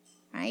giving,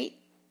 right?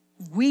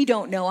 We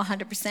don't know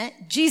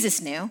 100%.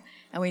 Jesus knew,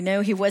 and we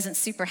know he wasn't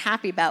super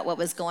happy about what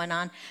was going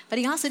on, but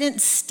he also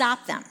didn't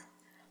stop them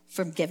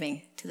from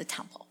giving to the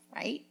temple,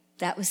 right?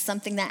 That was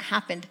something that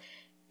happened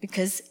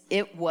because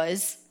it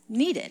was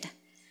needed.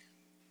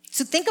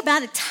 So think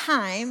about a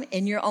time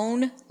in your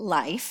own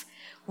life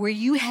where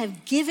you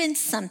have given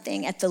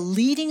something at the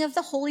leading of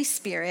the Holy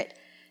Spirit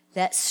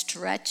that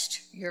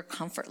stretched your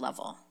comfort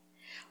level.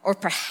 Or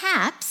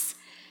perhaps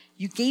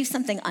you gave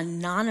something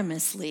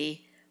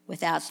anonymously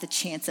without the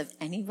chance of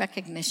any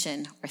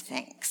recognition or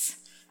thanks.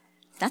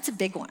 That's a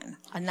big one.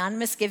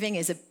 Anonymous giving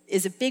is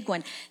a big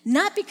one.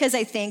 Not because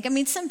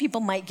some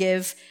people might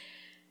give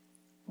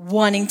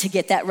wanting to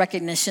get that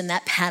recognition,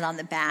 that pat on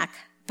the back.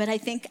 But I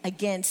think,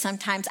 again,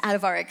 sometimes out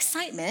of our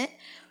excitement,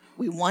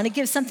 we want to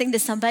give something to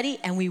somebody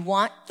and we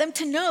want them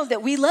to know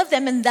that we love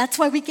them, and that's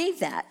why we gave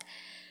that.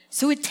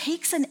 So it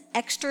takes an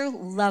extra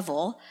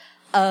level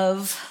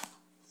of,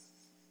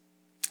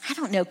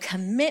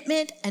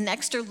 commitment, an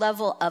extra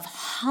level of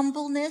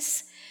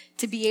humbleness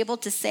to be able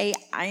to say,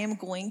 I am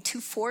going to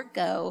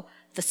forego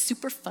the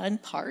super fun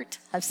part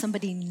of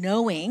somebody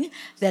knowing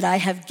that I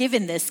have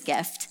given this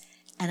gift,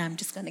 and I'm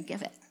just going to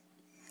give it.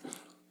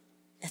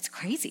 That's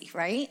crazy,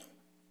 right?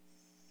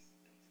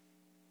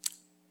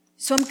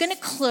 So I'm going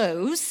to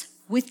close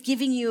with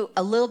giving you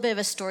a little bit of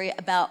a story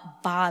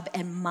about Bob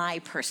and my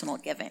personal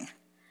giving.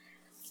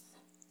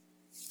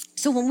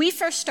 So when we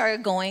first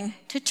started going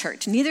to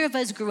church, neither of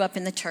us grew up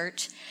in the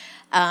church.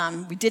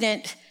 We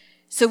didn't.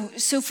 So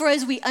for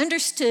us, we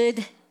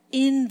understood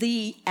in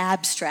the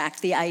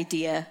abstract the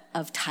idea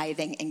of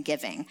tithing and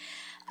giving.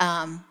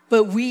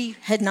 But we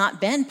had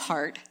not been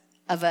part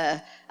of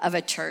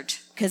a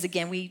church because,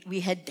 again,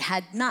 we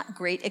had not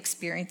great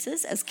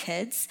experiences as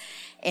kids,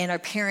 and our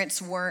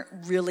parents weren't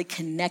really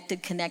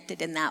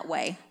connected in that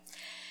way.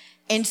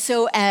 And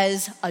so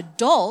as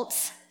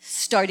adults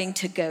starting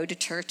to go to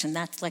church, and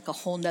that's like a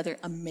whole nother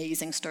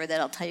amazing story that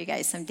I'll tell you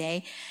guys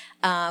someday,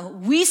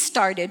 we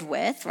started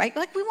with, right,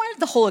 like we wanted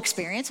the whole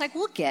experience, like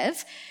we'll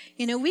give.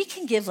 We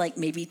can give like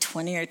maybe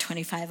 20 or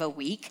 25 a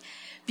week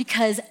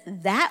because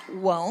that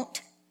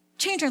won't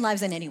change our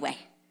lives in any way.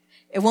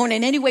 It won't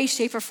in any way,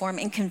 shape, or form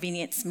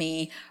inconvenience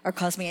me or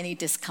cause me any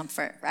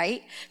discomfort,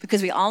 right?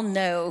 Because we all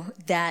know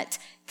that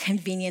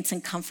convenience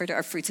and comfort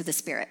are fruits of the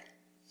Spirit.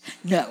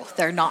 No,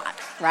 they're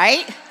not,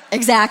 right?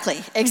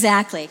 Exactly.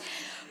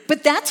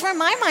 But that's where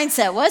my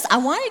mindset was. I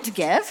wanted to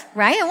give,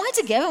 right? I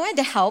wanted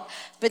to help,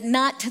 but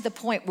not to the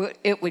point where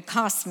it would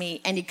cost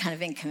me any kind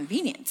of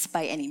inconvenience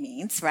by any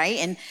means, right?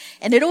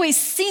 And it always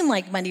seemed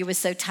like money was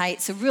so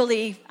tight, so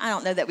really, I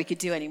don't know that we could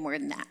do any more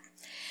than that.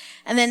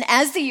 And then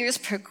as the years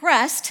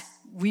progressed,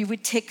 we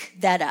would tick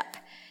that up,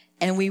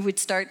 and we would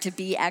start to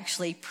be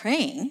actually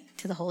praying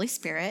to the Holy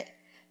Spirit,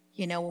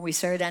 when we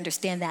started to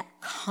understand that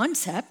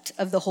concept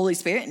of the Holy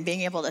Spirit and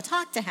being able to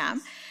talk to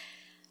him.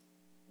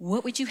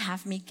 What would you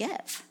have me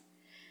give?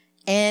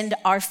 And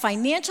our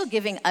financial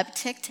giving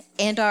upticked,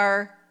 and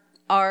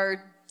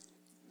our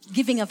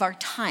giving of our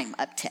time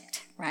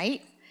upticked,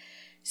 right?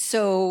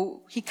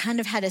 So he kind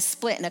of had a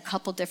split in a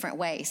couple different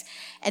ways.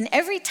 And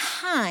every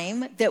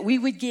time that we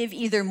would give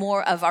either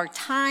more of our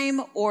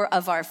time or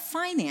of our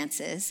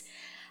finances,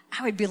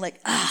 I would be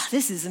like,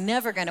 this is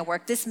never going to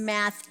work. This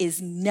math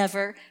is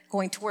never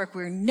going to work.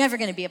 We're never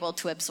going to be able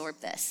to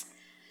absorb this.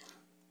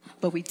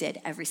 But we did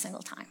every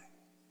single time.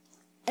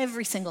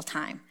 Every single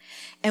time.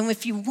 And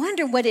if you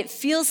wonder what it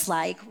feels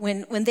like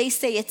when they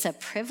say it's a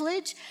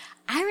privilege,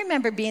 I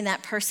remember being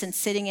that person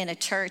sitting in a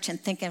church and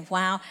thinking,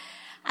 wow,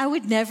 I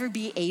would never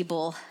be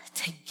able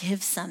to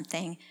give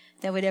something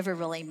that would ever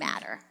really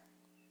matter.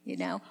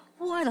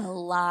 What a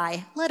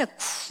lie. What a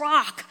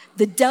crock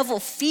the devil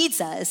feeds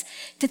us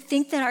to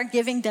think that our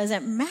giving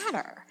doesn't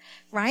matter,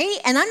 right?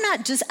 And I'm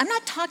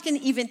not talking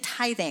even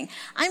tithing.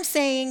 I'm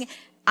saying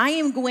I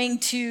am going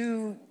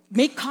to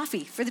make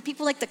coffee for the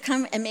people that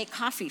come and make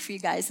coffee for you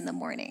guys in the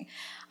morning.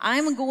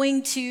 I'm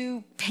going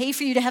to pay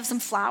for you to have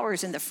some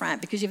flowers in the front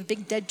because you have a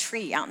big dead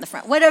tree out in the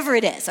front. Whatever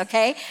it is,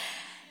 okay?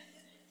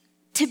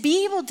 To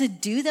be able to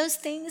do those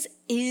things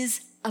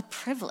is a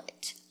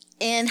privilege.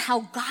 And how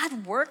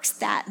God works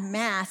that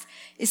math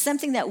is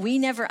something that we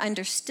never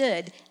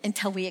understood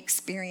until we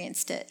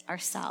experienced it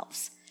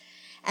ourselves.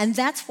 And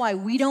that's why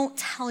we don't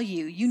tell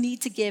you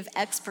need to give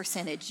X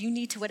percentage, you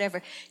need to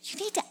whatever. You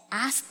need to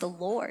ask the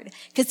Lord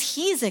because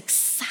he's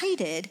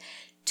excited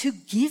to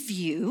give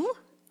you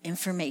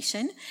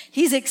information.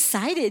 He's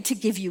excited to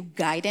give you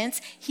guidance.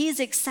 He's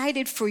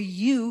excited for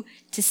you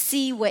to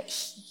see what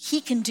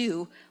he can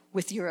do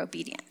with your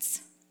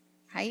obedience,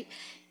 right?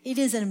 It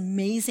is an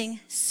amazing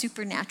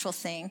supernatural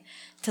thing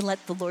to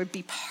let the Lord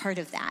be part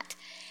of that.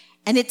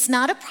 And it's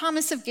not a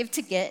promise of give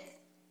to get.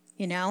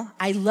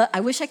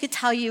 I wish I could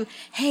tell you,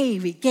 hey,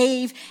 we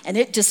gave, and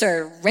it just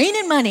started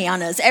raining money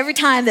on us every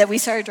time that we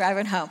started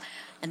driving home.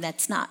 And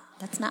that's not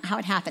how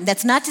it happened.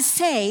 That's not to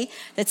say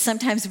that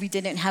sometimes we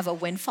didn't have a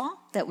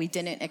windfall that we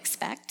didn't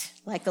expect,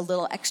 like a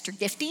little extra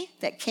gifty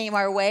that came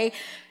our way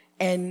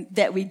and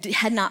that we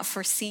had not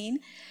foreseen.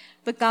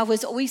 But God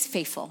was always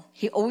faithful.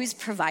 He always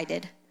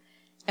provided.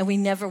 And we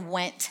never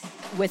went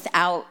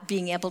without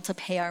being able to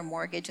pay our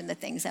mortgage and the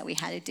things that we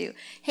had to do.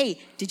 Hey,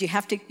 do we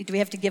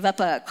have to give up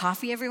a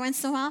coffee every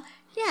once in a while?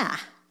 Yeah.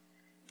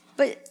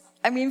 But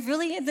I mean,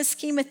 really in the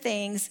scheme of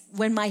things,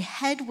 when my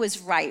head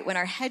was right, when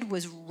our head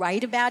was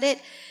right about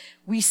it,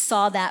 we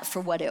saw that for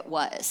what it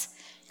was.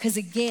 Because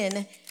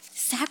again,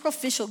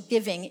 sacrificial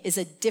giving is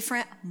a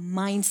different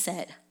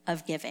mindset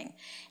of giving.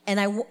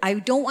 And I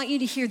don't want you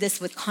to hear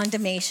this with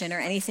condemnation or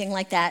anything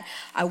like that.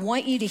 I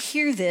want you to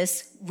hear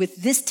this with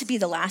this to be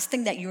the last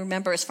thing that you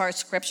remember as far as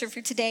scripture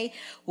for today.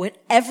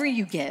 Whatever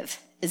you give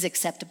is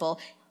acceptable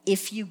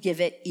if you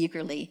give it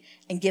eagerly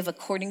and give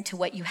according to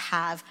what you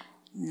have,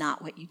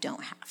 not what you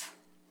don't have.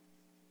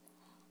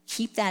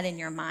 Keep that in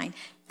your mind.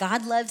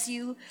 God loves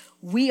you.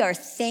 We are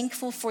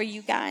thankful for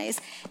you guys.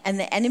 And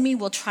the enemy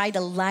will try to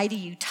lie to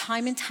you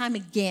time and time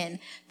again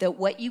that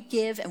what you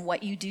give and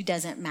what you do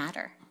doesn't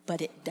matter.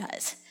 But it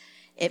does.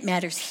 It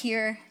matters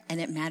here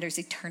and it matters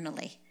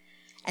eternally.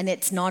 And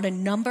it's not a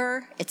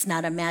number. It's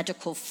not a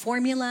magical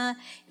formula.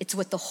 It's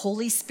what the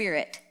Holy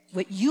Spirit,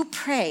 what you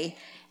pray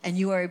and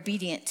you are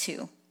obedient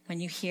to when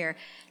you hear,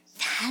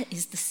 that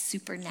is the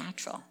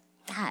supernatural.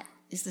 That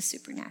is the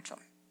supernatural.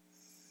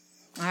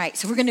 All right,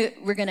 so we're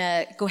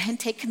gonna go ahead and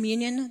take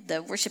communion.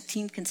 The worship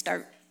team can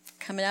start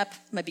coming up.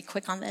 I'm gonna be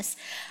quick on this.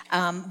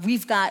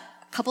 We've got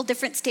a couple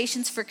different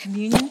stations for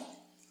communion.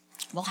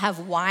 We'll have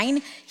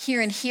wine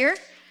here and here,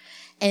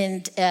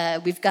 and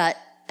we've got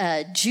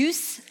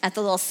juice at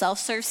the little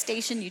self-serve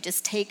station. You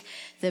just take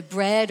the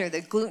bread or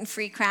the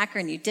gluten-free cracker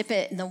and you dip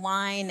it in the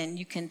wine, and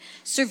you can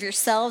serve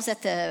yourselves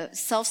at the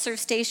self-serve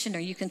station, or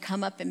you can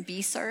come up and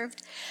be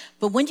served.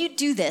 But when you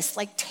do this,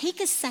 like, take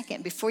a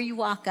second before you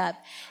walk up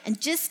and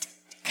just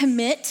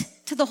commit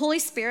to the Holy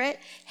Spirit.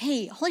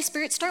 Hey, Holy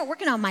Spirit, start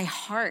working on my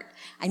heart.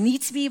 I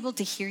need to be able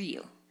to hear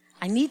you.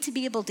 I need to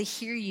be able to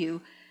hear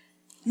you,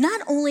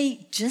 not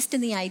only just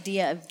in the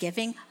idea of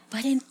giving,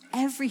 but in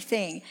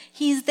everything.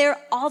 He's there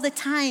all the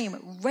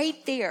time,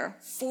 right there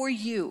for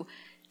you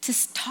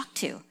to talk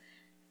to,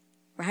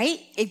 right?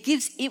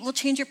 It will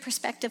change your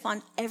perspective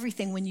on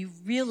everything when you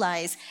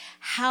realize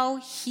how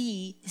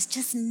he is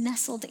just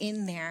nestled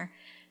in there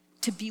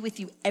to be with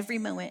you every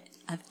moment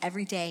of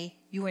every day.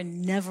 You are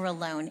never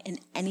alone in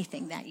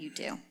anything that you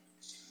do.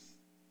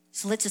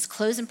 So let's just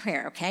close in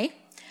prayer, okay?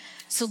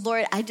 So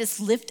Lord, I just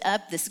lift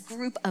up this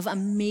group of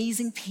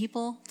amazing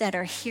people that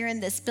are here in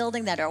this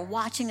building, that are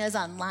watching us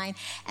online,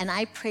 and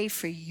I pray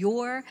for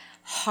your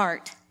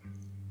heart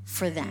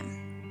for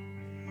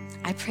them.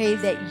 I pray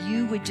that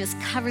you would just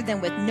cover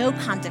them with no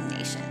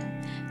condemnation,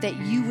 that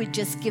you would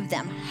just give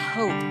them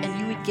hope, and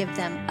you would give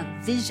them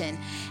a vision,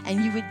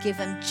 and you would give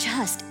them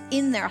just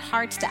in their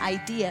hearts the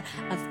idea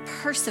of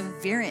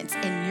perseverance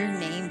in your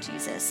name,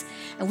 Jesus.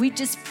 And we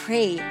just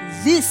pray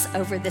this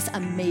over this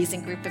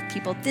amazing group of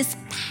people, this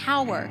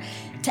power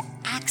to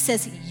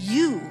access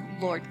you,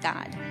 Lord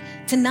God,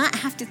 to not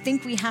have to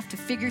think we have to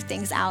figure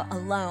things out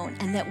alone,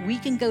 and that we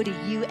can go to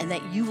you and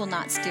that you will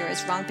not steer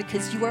us wrong,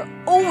 because you are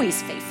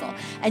always faithful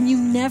and you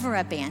never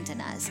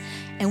abandon us.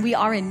 And we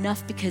are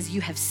enough because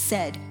you have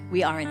said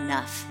we are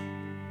enough.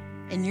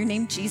 In your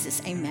name,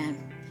 Jesus, amen.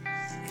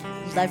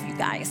 Love you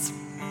guys.